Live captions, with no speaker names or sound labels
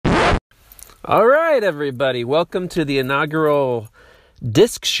All right, everybody. Welcome to the inaugural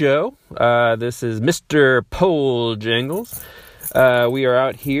disc show. This is Mr. Pole Jangles. We are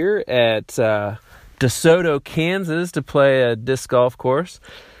out here at DeSoto, Kansas to play a disc golf course.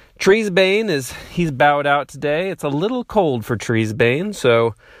 Treesbane he's bowed out today. It's a little cold for Treesbane,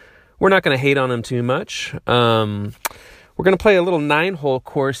 so we're not going to hate on him too much. We're going to play a little 9-hole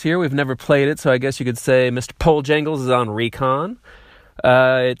course here. We've never played it, so I guess you could say Mr. Pole Jangles is on recon.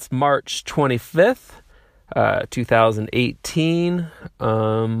 It's March 25th, 2018.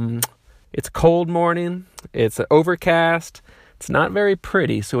 It's a cold morning. It's overcast. It's not very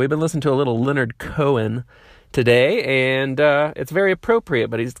pretty. So we've been listening to a little Leonard Cohen today, and it's very appropriate,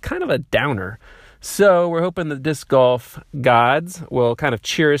 but he's kind of a downer. So we're hoping the disc golf gods will kind of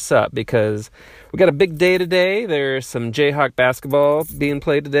cheer us up because we got a big day today. There's some Jayhawk basketball being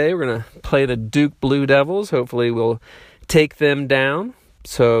played today. We're going to play the Duke Blue Devils. Hopefully we'll take them down.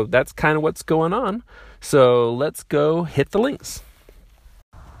 So that's kind of what's going on. So let's go hit the links.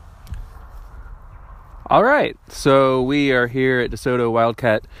 All right, so we are here at DeSoto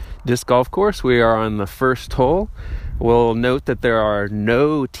Wildcat Disc Golf Course. We are on the first hole. We'll note that there are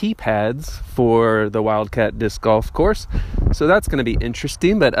no tee pads for the Wildcat Disc Golf Course. So that's going to be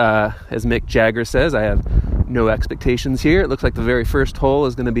interesting. But as Mick Jagger says, I have no expectations here. It looks like the very first hole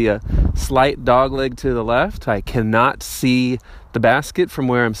is going to be a slight dogleg to the left. I cannot see the basket from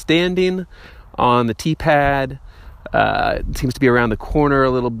where I'm standing on the tee pad. It seems to be around the corner a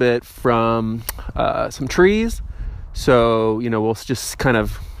little bit from some trees. So, we'll just kind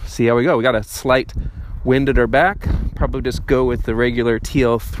of see how we go. We got a slight wind at our back. Probably just go with the regular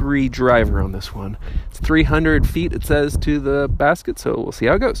TL3 driver on this one. It's 300 feet, it says, to the basket, so we'll see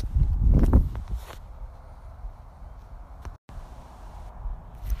how it goes.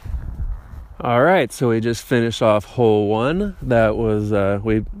 All right, so we just finished off hole 1. That was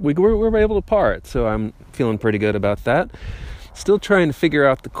we were able to par it, so I'm feeling pretty good about that. Still trying to figure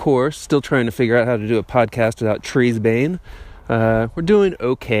out the course. Still trying to figure out how to do a podcast without Treesbane. We're doing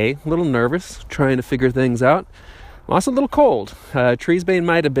okay. A little nervous, trying to figure things out. Also a little cold. Treesbane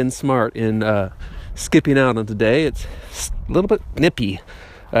might have been smart in skipping out on today. It's a little bit nippy.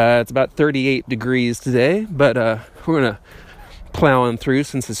 It's about 38 degrees today, but we're gonna plowing through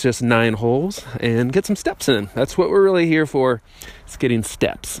since it's just 9 holes and get some steps in. That's what we're really here for. It's getting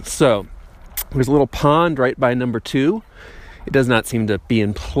steps. So there's a little pond right by number 2. It does not seem to be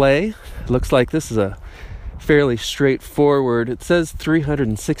in play. It looks like this is a fairly straightforward. It says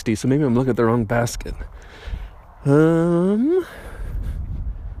 360, so maybe I'm looking at the wrong basket. The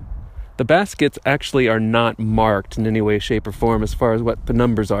baskets actually are not marked in any way, shape, or form as far as what the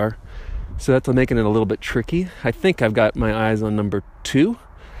numbers are. So that's making it a little bit tricky. I think I've got my eyes on number 2,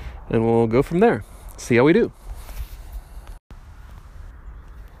 and we'll go from there. See how we do.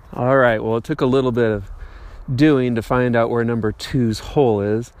 All right, well, it took a little bit of doing to find out where number 2's hole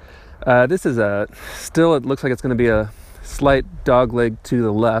is. This is still, it looks like it's going to be a slight dogleg to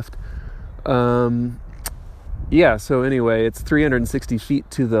the left. So anyway, it's 360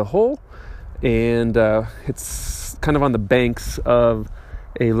 feet to the hole, and it's kind of on the banks of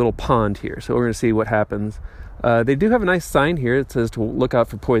a little pond here. So we're going to see what happens. They do have a nice sign here. It says to look out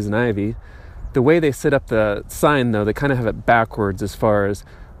for poison ivy. The way they set up the sign, though, they kind of have it backwards as far as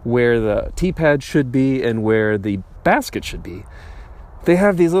where the tee pad should be and where the basket should be. They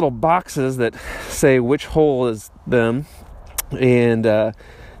have these little boxes that say which hole is them, and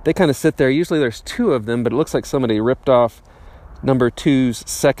they kind of sit there. Usually there's 2 of them, but it looks like somebody ripped off number 2's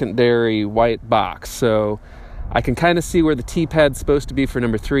secondary white box. So I can kind of see where the tee pad's supposed to be for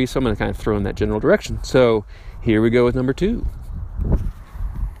number 3, so I'm going to kind of throw in that general direction. So here we go with number 2.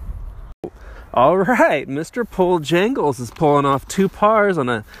 All right, Mr. Pole Jangles is pulling off 2 pars on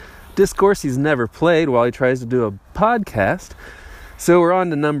a disc course he's never played while he tries to do a podcast. So we're on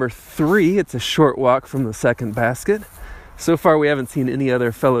to number 3. It's a short walk from the second basket. So far we haven't seen any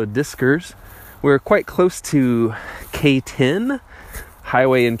other fellow discers. We're quite close to K10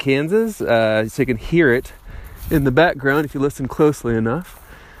 highway in Kansas, so you can hear it in the background if you listen closely enough.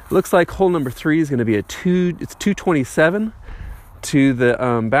 It looks like hole number 3 is going to be it's 227 to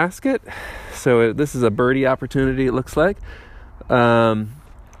the basket. So this is a birdie opportunity, it looks like.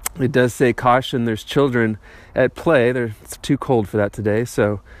 It does say caution, there's children at play. It's too cold for that today.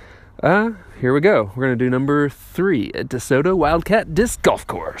 So here we go. We're going to do number 3 at DeSoto Wildcat Disc Golf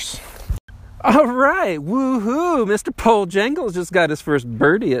Course. All right, woohoo! Mr. Pole Jangles just got his first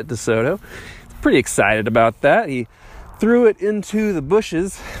birdie at DeSoto. Pretty excited about that. He threw it into the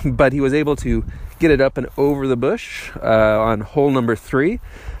bushes, but he was able to get it up and over the bush on hole number 3.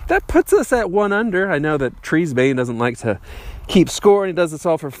 That puts us at 1 under. I know that Treesbane doesn't like to keep score, and he does this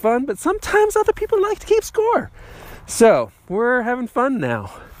all for fun, but sometimes other people like to keep score. So we're having fun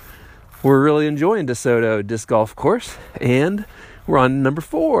now. We're really enjoying DeSoto Disc Golf Course, and we're on number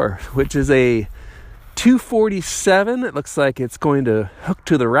 4, which is a 247. It looks like it's going to hook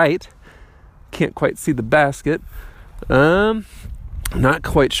to the right. Can't quite see the basket. Not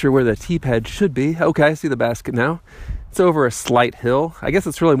quite sure where the tee pad should be. Okay, I see the basket now. It's over a slight hill. I guess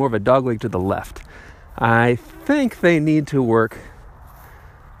it's really more of a dogleg to the left. I think they need to work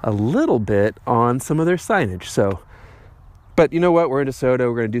a little bit on some of their signage. But you know what? We're in DeSoto.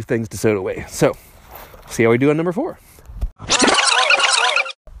 We're going to do things DeSoto way. So, see how we do on number 4.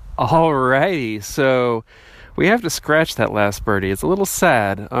 Alrighty, so we have to scratch that last birdie. It's a little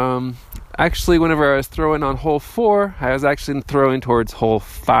sad. Actually, whenever I was throwing on hole 4, I was actually throwing towards hole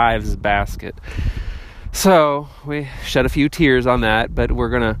 5's basket. So we shed a few tears on that, but we're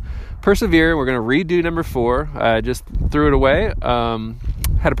going to persevere. We're going to redo number 4. I just threw it away.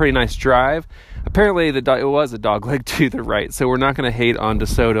 Had a pretty nice drive. Apparently, it was a dogleg to the right, so we're not going to hate on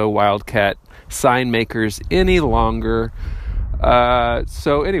DeSoto Wildcat sign makers any longer.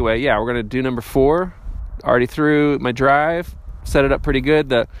 So anyway, yeah, we're going to do number 4. Already threw my drive, set it up pretty good.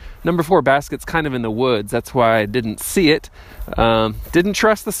 The number 4 basket's kind of in the woods. That's why I didn't see it. Didn't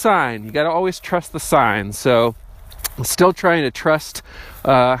trust the sign. You got to always trust the sign. So I'm still trying to trust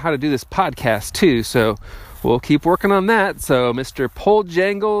how to do this podcast too. So we'll keep working on that. So Mr. Pole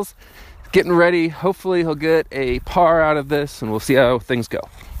Jangles getting ready. Hopefully he'll get a par out of this, and we'll see how things go.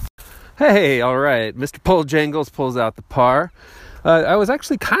 Hey, all right. Mr. Pole Jangles pulls out the par. It was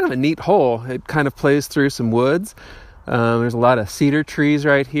actually kind of a neat hole. It kind of plays through some woods. There's a lot of cedar trees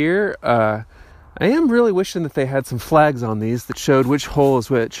right here. I am really wishing that they had some flags on these that showed which hole is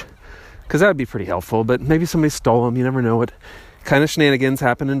which, because that would be pretty helpful, but maybe somebody stole them. You never know what kind of shenanigans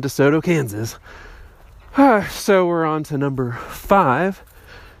happen in DeSoto, Kansas. So we're on to number 5.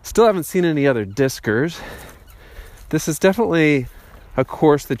 Still haven't seen any other discers. This is definitely a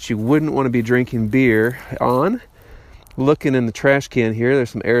course that you wouldn't want to be drinking beer on. Looking in the trash can here, there's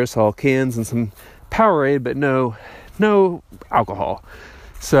some aerosol cans and some Powerade, but no alcohol.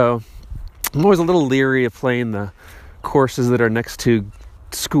 So I'm always a little leery of playing the courses that are next to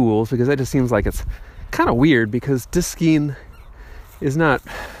schools, because that just seems like it's kind of weird, because discing is not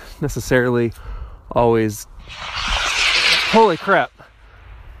necessarily always... Holy crap.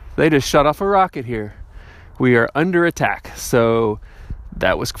 They just shut off a rocket here. We are under attack. So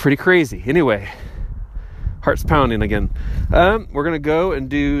that was pretty crazy. Anyway, heart's pounding again. We're going to go and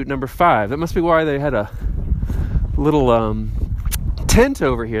do number 5. That must be why they had a little tent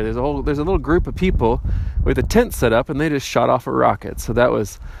over here. There's a little group of people with a tent set up, and they just shot off a rocket. So that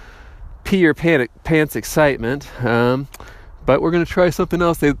was pee your pants excitement. But we're going to try something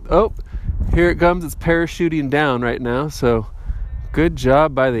else. Here it comes. It's parachuting down right now. So good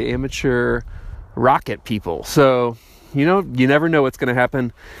job by the amateur rocket people. So, you never know what's going to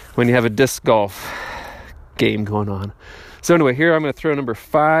happen when you have a disc golf game going on. So anyway, here I'm going to throw number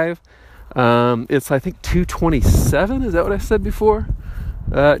 5. It's, I think, 227. Is that what I said before?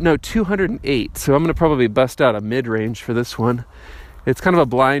 No, 208. So I'm going to probably bust out a mid-range for this one. It's kind of a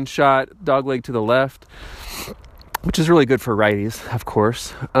blind shot, dogleg to the left, which is really good for righties, of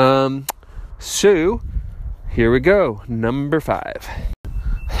course. So here we go, number 5.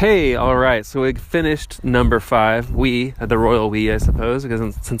 Hey, all right, so we finished number 5. The royal we, I suppose,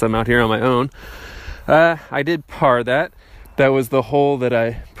 because since I'm out here on my own. I did par that. That was the hole that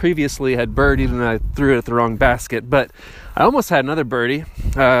I previously had birdied, and I threw it at the wrong basket. But I almost had another birdie.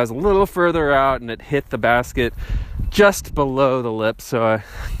 I was a little further out, and it hit the basket just below the lip. So I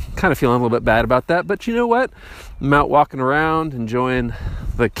kind of feeling a little bit bad about that. But you know what? I'm out walking around, enjoying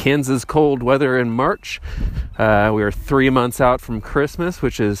the Kansas cold weather in March. We were 3 months out from Christmas,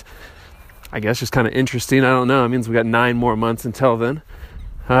 which is, I guess, just kind of interesting. I don't know. It means we got 9 more months until then.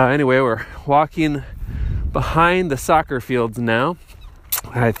 Anyway, we're walking behind the soccer fields now.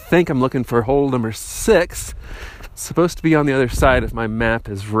 I think I'm looking for hole number 6. It's supposed to be on the other side if my map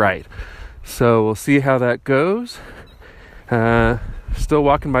is right. So we'll see how that goes. Still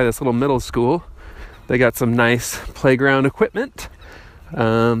walking by this little middle school. They got some nice playground equipment.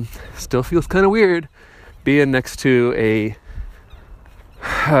 Still feels kind of weird being next to a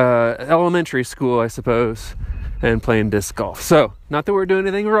elementary school, I suppose, and playing disc golf. So, not that we're doing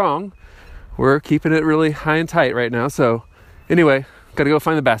anything wrong. We're keeping it really high and tight right now. So, anyway, gotta go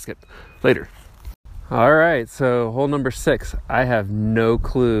find the basket later. All right, so hole number 6. I have no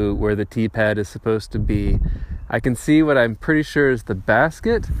clue where the tee pad is supposed to be. I can see what I'm pretty sure is the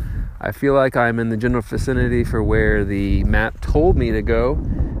basket. I feel like I'm in the general vicinity for where the map told me to go,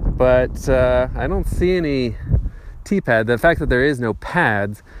 but I don't see any tee pad. The fact that there is no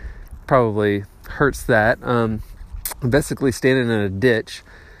pads probably hurts that. I'm basically standing in a ditch.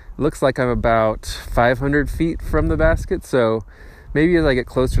 It looks like I'm about 500 feet from the basket, so maybe as I get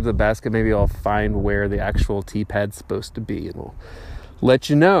closer to the basket, maybe I'll find where the actual tee pad's supposed to be, and we'll let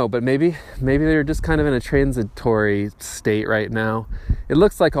you know. But maybe they're just kind of in a transitory state right now. It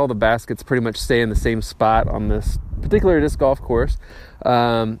looks like all the baskets pretty much stay in the same spot on this particular disc golf course.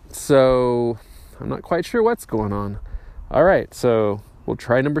 So I'm not quite sure what's going on. All right, so we'll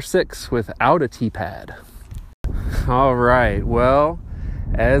try number 6 without a tee pad. All right, well,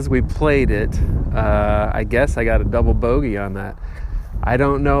 as we played it, I guess I got a double bogey on that. I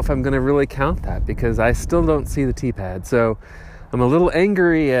don't know if I'm going to really count that because I still don't see the tee pad. So I'm a little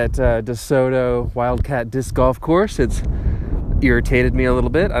angry at DeSoto Wildcat Disc Golf Course. It's irritated me a little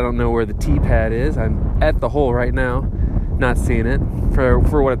bit. I don't know where the tee pad is. I'm at the hole right now, not seeing it.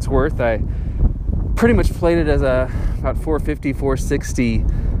 For what it's worth, I pretty much played it as about 450, 460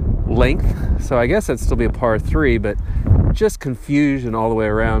 length. So I guess that'd still be a par 3, but just confusion all the way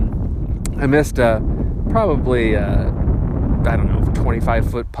around. I missed probably,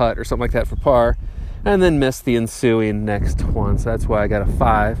 25-foot putt or something like that for par, and then missed the ensuing next one, so that's why I got a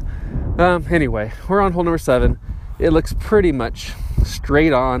 5. Anyway, we're on hole number 7. It looks pretty much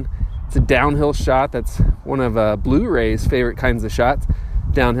straight on. It's a downhill shot. That's one of Blue Ray's favorite kinds of shots,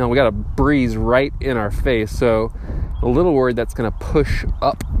 downhill. We got a breeze right in our face, so a little worried that's going to push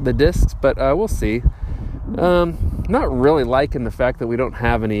up the discs, but we'll see. Not really liking the fact that we don't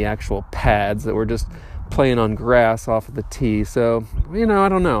have any actual pads, that we're just playing on grass off of the tee. So, I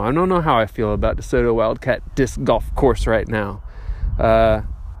don't know. I don't know how I feel about DeSoto Wildcat Disc Golf Course right now.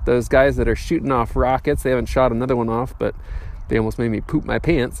 Those guys that are shooting off rockets, they haven't shot another one off, but they almost made me poop my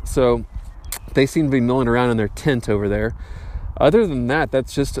pants. So they seem to be milling around in their tent over there. Other than that,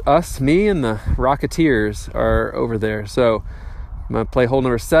 that's just us, me, and the Rocketeers are over there. So I'm going to play hole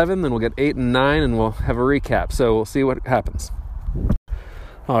number 7, then we'll get 8 and 9, and we'll have a recap. So we'll see what happens.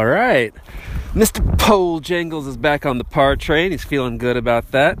 All right. Mr. Pole Jangles is back on the par train. He's feeling good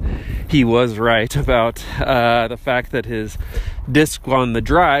about that. He was right about the fact that his disc on the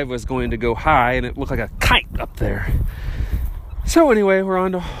drive was going to go high, and it looked like a kite up there. So anyway, we're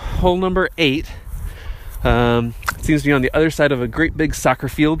on to hole number 8. It seems to be on the other side of a great big soccer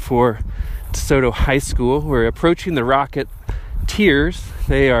field for DeSoto High School. We're approaching the Rocketeers.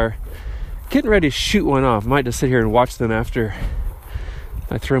 They are getting ready to shoot one off. I might just sit here and watch them after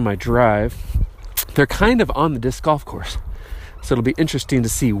I throw my drive. They're kind of on the disc golf course, so it'll be interesting to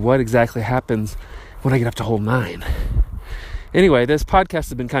see what exactly happens when I get up to hole 9. Anyway, this podcast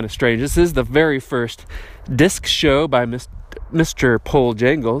has been kind of strange. This is the very first disc show by Mr. Pole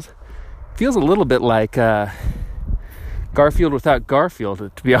Jangles. Feels a little bit like Garfield without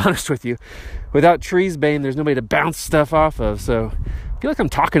Garfield, to be honest with you. Without Treesbane, there's nobody to bounce stuff off of, so I feel like I'm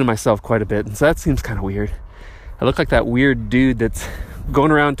talking to myself quite a bit, and so that seems kind of weird. I look like that weird dude that's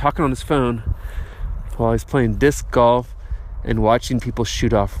going around talking on his phone while he's playing disc golf and watching people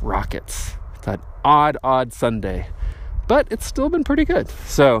shoot off rockets. It's an odd Sunday, but it's still been pretty good.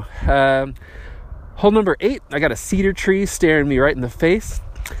 So, hole number 8, I got a cedar tree staring me right in the face,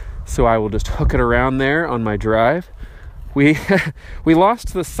 so I will just hook it around there on my drive. We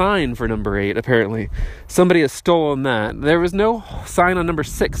lost the sign for number 8, apparently. Somebody has stolen that. There was no sign on number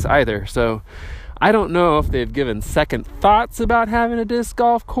 6 either, so I don't know if they've given second thoughts about having a disc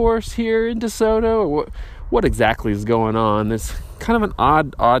golf course here in DeSoto, or what exactly is going on. It's kind of an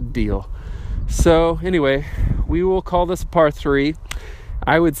odd deal. So anyway, we will call this par 3.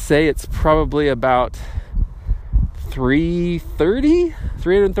 I would say it's probably about 330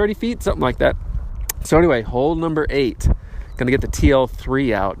 feet, something like that. So anyway, hole number 8. Gonna get the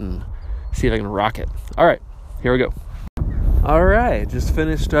TL3 out and see if I can rock it. All right, here we go. All right, just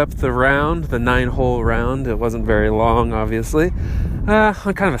finished up the round, the 9-hole round. It wasn't very long, obviously. On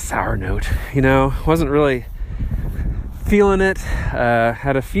kind of a sour note, wasn't really feeling it.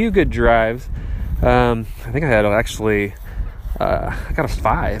 Had a few good drives. I think I had actually, I got a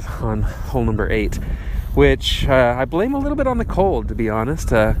 5 on hole number 8, which I blame a little bit on the cold, to be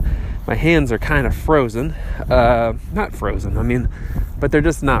honest. My hands are kind of frozen. Not frozen, but they're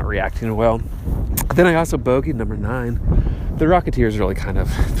just not reacting well. Then I also bogeyed number 9. The Rocketeers really kind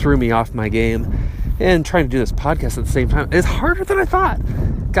of threw me off my game, and trying to do this podcast at the same time is harder than I thought,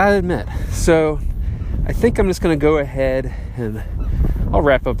 gotta admit. So I think I'm just going to go ahead, and I'll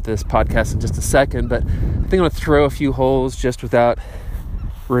wrap up this podcast in just a second, but I think I'm going to throw a few holes just without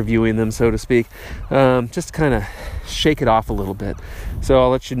reviewing them, so to speak, just to kind of shake it off a little bit. So I'll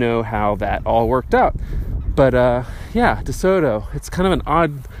let you know how that all worked out. But yeah, DeSoto, it's kind of an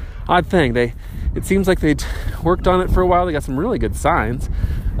odd thing. It seems like they'd worked on it for a while. They got some really good signs,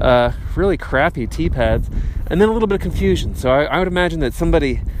 really crappy tee pads, and then a little bit of confusion. So I would imagine that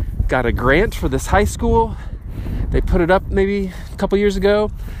somebody got a grant for this high school. They put it up maybe a couple years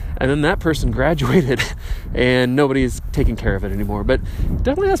ago, and then that person graduated and nobody's taking care of it anymore. But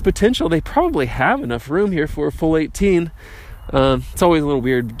definitely has potential. They probably have enough room here for a full 18. It's always a little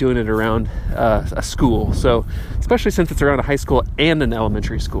weird doing it around a school, so especially since it's around a high school and an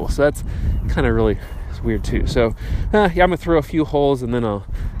elementary school, so that's kind of really weird too. So yeah, I'm gonna throw a few holes and then I'll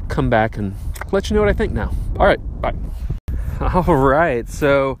come back and let you know what I think now. All right, bye. All right,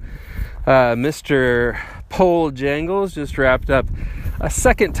 so Mr. Pole Jangles just wrapped up a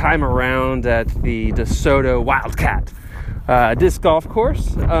second time around at the Soto Wildcat disc golf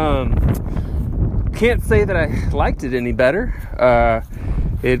course. Can't say that I liked it any better.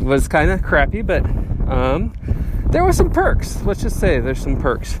 It was kind of crappy, but there were some perks. Let's just say there's some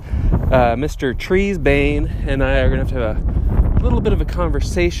perks. Mr. Trees Bane and I are going to have a little bit of a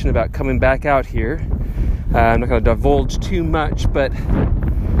conversation about coming back out here. I'm not going to divulge too much, but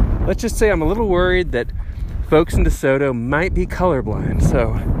let's just say I'm a little worried that folks in DeSoto might be colorblind.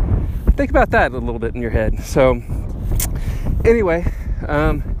 So think about that a little bit in your head. So anyway,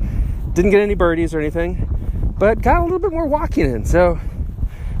 didn't get any birdies or anything, but got a little bit more walking in. So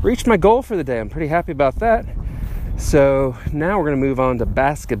reached my goal for the day. I'm pretty happy about that. So now we're going to move on to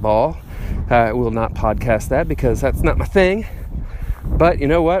basketball. I will not podcast that because that's not my thing. But you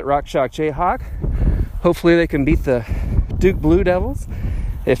know what? Rock Shock Jayhawk. Hopefully they can beat the Duke Blue Devils.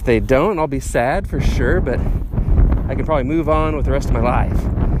 If they don't, I'll be sad for sure, but I can probably move on with the rest of my life.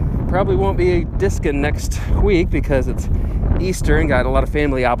 Probably won't be discing next week because it's Easter and got a lot of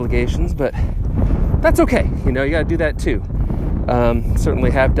family obligations, but that's okay. You know, you got to do that too. Certainly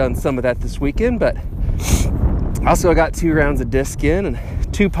have done some of that this weekend, but also I got 2 rounds of disc in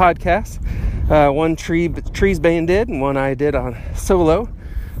and 2 podcasts. One Trees Bane did and one I did on solo.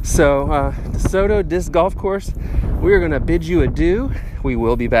 So DeSoto Disc Golf Course, we are going to bid you adieu. We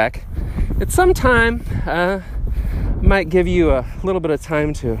will be back at some time. Might give you a little bit of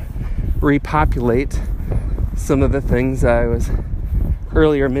time to repopulate some of the things I was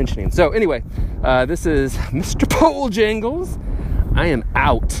earlier mentioning. So anyway, this is Mr. Pole Jangles. I am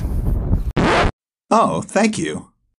out. Oh, thank you.